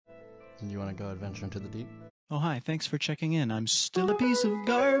You want to go adventure into the deep? Oh, hi. Thanks for checking in. I'm still a piece of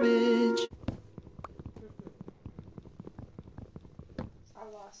garbage. I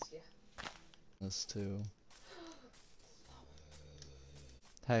lost you. This too.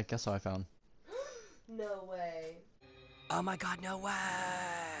 Hey, guess what I found? No way. Oh my god, no way!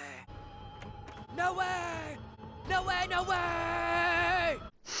 No way! No way, no way!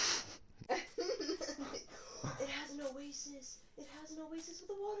 It has an oasis. It has an oasis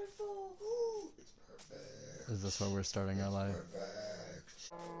with a waterfall. Ooh, it's perfect. Is this where we're starting our life?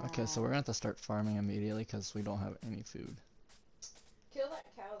 Perfect. Okay, so we're gonna have to start farming immediately because we don't have any food. Kill that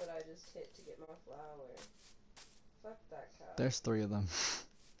cow that I just hit to get my flour. Fuck that cow. There's 3 of them.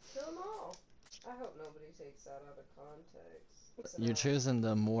 Kill them all. I hope nobody takes that out of context. You're choosing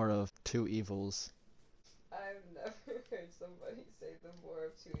the more of 2 evils. I've never heard somebody say the more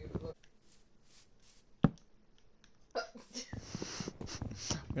of 2 evils.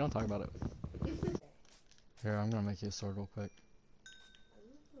 We don't talk about it. Here, I'm gonna make you a sword real quick.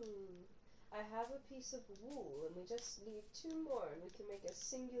 I have a piece of wool, and we just need 2 more, and we can make a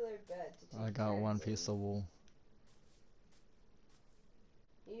singular bed to take I got 1 turns piece in. of wool.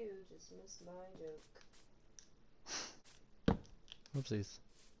 You just missed my joke. Oopsies.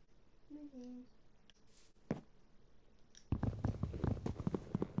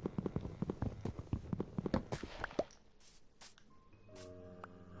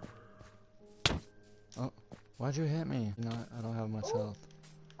 Oh, why'd you hit me? You know, I don't have much health.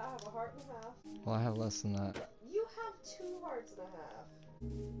 I have a heart and a half. Well, I have less than that. You have 2 hearts and a half.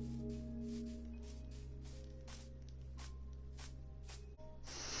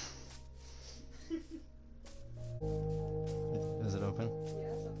 Is it open?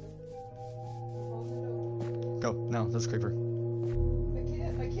 Yeah, it's open. Hold it open. Go, now, this creeper.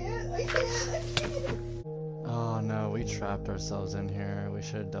 I can't. Oh no, we trapped ourselves in here. We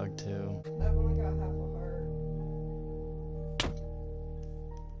should have dug 2. I've only got half a heart.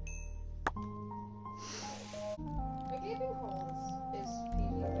 A gaping hole is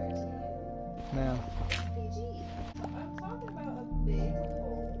PG-13. Man. PG. I'm talking about a big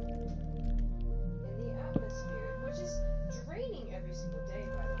hole in the atmosphere, which is draining every single day,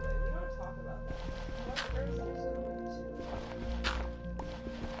 by the way. We don't talk about that. What earth is going to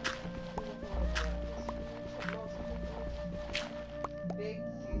big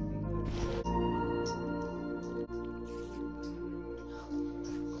gaping holes.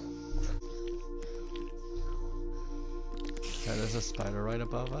 Yeah, there's a spider right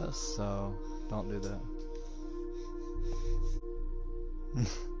above us, so don't do that.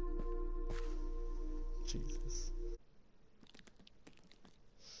 Jesus.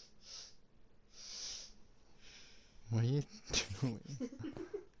 What are you doing?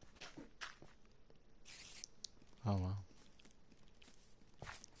 Oh well.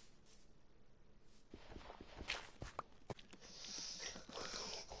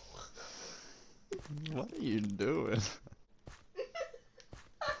 What are you doing?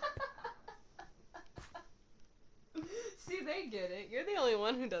 See, they get it. You're the only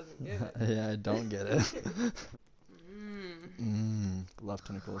one who doesn't get it. Yeah, I don't get it. Love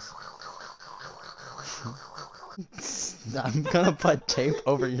tentacles. I'm gonna put tape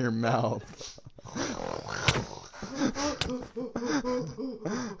over your mouth.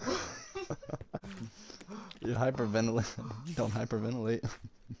 You hyperventilate. Don't hyperventilate.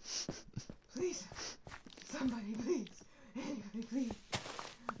 Please, somebody, please, anybody, please.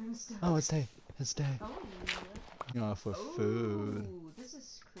 I'm stuck. Oh, it's day. It's day. Oh, You're off with food. Ooh, this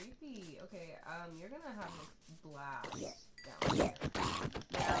is creepy. Okay, you're gonna have a blast down here.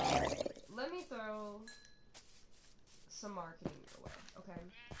 Now, let me throw some marketing your way, okay?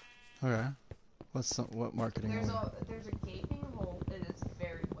 Okay. What marketing? There's a gaping hole and it's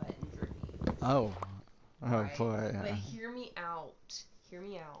very wet and drippy. Oh. Oh Right? boy. But hear me out. Hear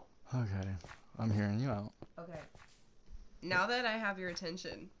me out. Okay. I'm hearing you out. Okay. Now that I have your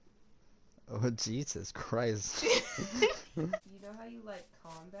attention. Oh Jesus Christ. You know how you like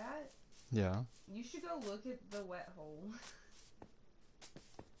combat? Yeah. You should go look at the wet hole.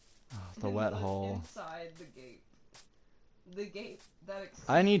 Oh, the And wet look hole. inside the gape. The gape that extends.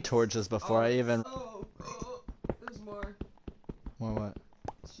 I need torches before I even. Oh, there's more. More what?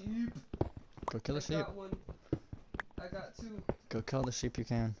 Sheep. Go kill I the sheep. got 1. I got 2. Go kill the sheep you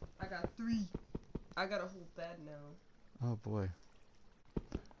can. I got 3. I got a whole bed now. Oh boy.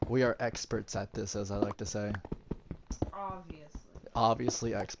 We are experts at this, as I like to say. Obviously.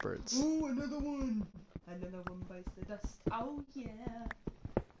 Obviously experts. Ooh, another one! Another one bites the dust. Oh yeah!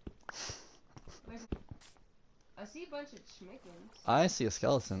 I see a bunch of schmickens. I see a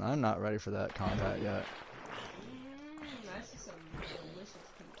skeleton. I'm not ready for that combat yet. I see some delicious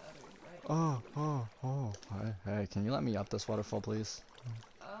peanut butter right Oh. Hey, can you let me up this waterfall, please? And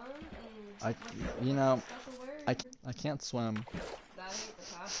I, what's you know, special word? I can't swim. That ain't the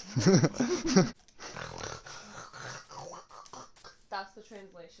past. That's the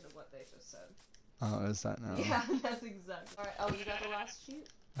translation of what they just said. Oh, is that now? Yeah, that's exactly. Alright, oh, you got the last sheet?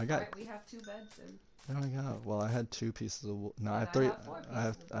 I got. Alright, we have 2 beds then. There we go. Well, I had 2 pieces of wool. No, I And have 3. I have 4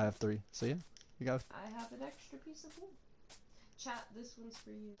 pieces of I have 3. So yeah, you got. I have an extra piece of wool. Chat, this one's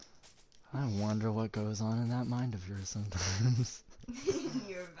for you. I wonder what goes on in that mind of yours sometimes.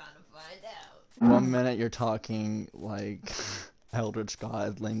 You're about to find out. One minute you're talking like Eldritch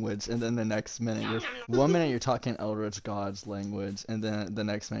God language, and then the next minute you're talking Eldritch God's language, and then the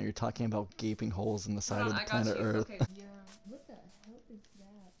next minute you're talking about gaping holes in the side of the I got planet you. Earth. Okay. Yeah. What the hell is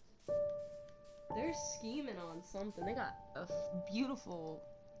that? They're scheming on something. They got a beautiful,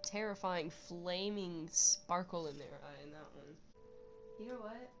 terrifying, flaming sparkle in their eye in that one. You know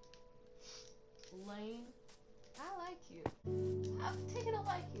what? Lane, I like you. I've taken a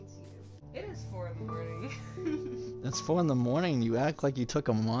liking to you. It is 4 in the morning. It's 4 in the morning. You act like you took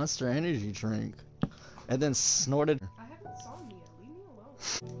a Monster Energy drink, and then snorted. I haven't saw him yet. Leave me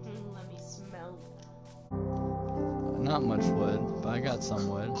alone. Let me smell. Not much wood, but I got some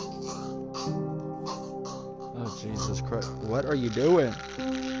wood. Oh Jesus Christ! What are you doing?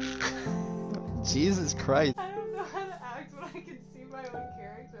 Jesus Christ! I don't know how to act when I can see my own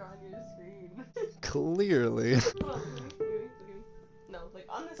character on your screen. Clearly. Hold on, please. No, like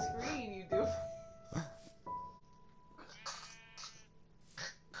on the screen you do.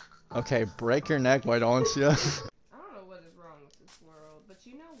 Okay, break your neck, why don't you? I don't know what is wrong with this world, but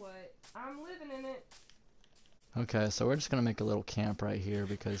you know what? I'm living in it. Okay, so we're just gonna make a little camp right here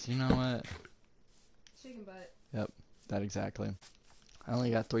because you know what? Chicken butt. Yep, that exactly. I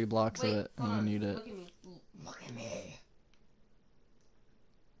only got 3 blocks Wait, of it, hold and on. we need it. Look at me. Look at me.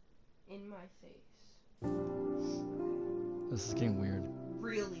 In my face. This is getting weird.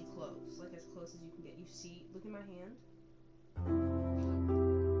 Really close. Like as close as you can get. You see? Look at my hand.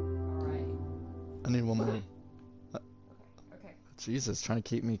 Alright. I need one more. Okay. Jesus, trying to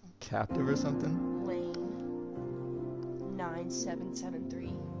keep me captive or something? Lane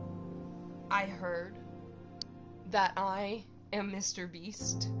 9773. I heard that I am Mr.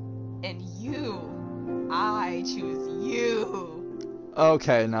 Beast, and I choose you.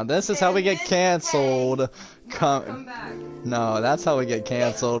 Okay, now this is how we get canceled. Come back. No, that's how we get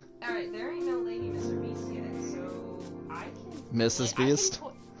canceled. Alright, there ain't no lady Mr. Beast yet, so I can... Mrs. Beast?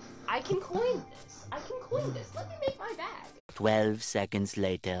 I can coin this. Let me make my bag. 12 seconds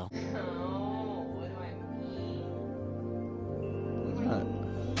later. Oh, what do I mean?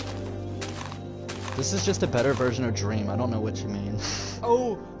 This is just a better version of Dream. I don't know what you mean.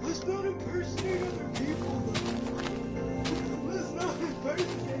 Oh, let's not impersonate other people. Let's not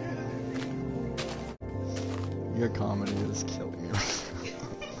impersonate other people. Your comedy is killing me right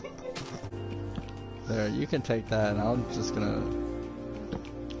now. There, you can take that, and I'm just gonna...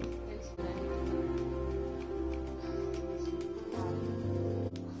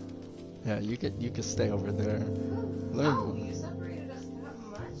 Yeah, you could stay over there. Let me... Oh, you separated us that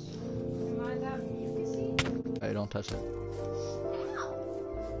much? Am I that mucusy? Hey, don't touch it.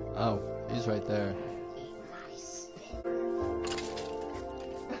 Ow. Oh, he's right there. Nice.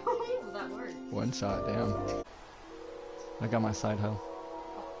 That worked. One shot, damn. I got my side hoe.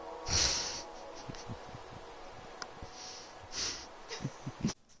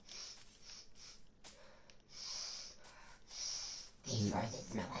 These roses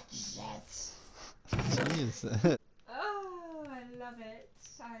smell like shit. Jeez. Oh, I love it.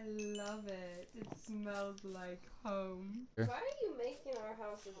 It smells like home. Why are you making our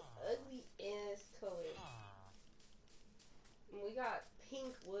house this ugly ass color? And we got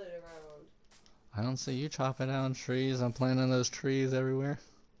pink wood around. I don't see you chopping down trees. I'm planting those trees everywhere.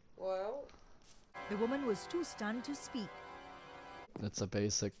 Well, The woman was too stunned to speak. It's a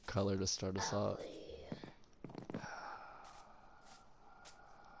basic color to start us off.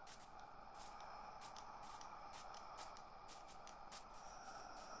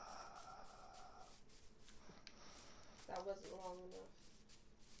 that wasn't long enough.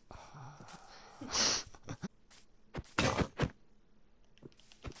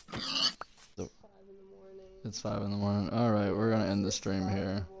 So- 5 in the morning. It's 5 in the morning. Alright, we're gonna end the stream 5 in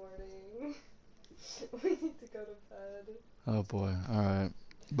here. the morning. We need to go to bed. Oh boy, alright.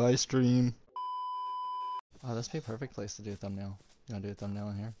 Bye, stream. Oh, this would be a perfect place to do a thumbnail. You wanna do a thumbnail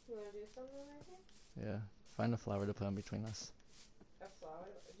in here? You wanna do something right here? Yeah. Find a flower to put in between us. A flower?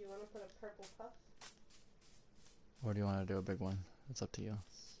 Do you wanna put a purple puff? Or do you wanna do a big one? It's up to you.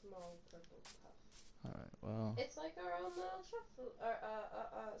 Small purple puff. Alright, well. It's like our own little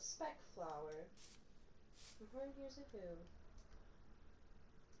speck flower. Here's a who.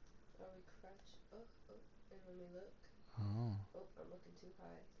 Oh, we crouch. Oh, and when we look. Oh. Oh, I'm looking too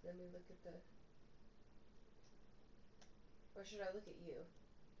high. Let me look at the. Or should I look at you?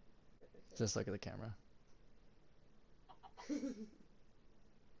 Okay. Just look at the camera.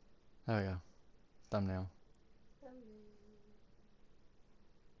 There we go. Thumbnail.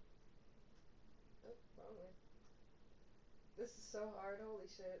 Oh, wrong way. This is so hard, holy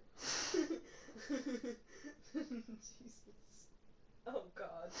shit. Jesus. Oh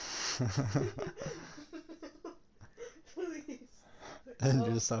god. Please. And Oh,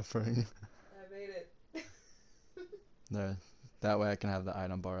 you're suffering. I made it. There. That way I can have the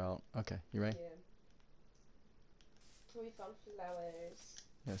item bar out. Okay, you ready? Yeah. We found flowers.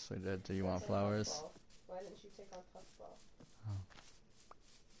 Yes, we did. Do you That's want a flowers? puffball. Why didn't you take our puffball? Oh.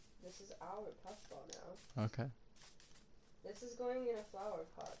 This is our puffball now. Okay. This is going in a flower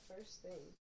pot, first thing.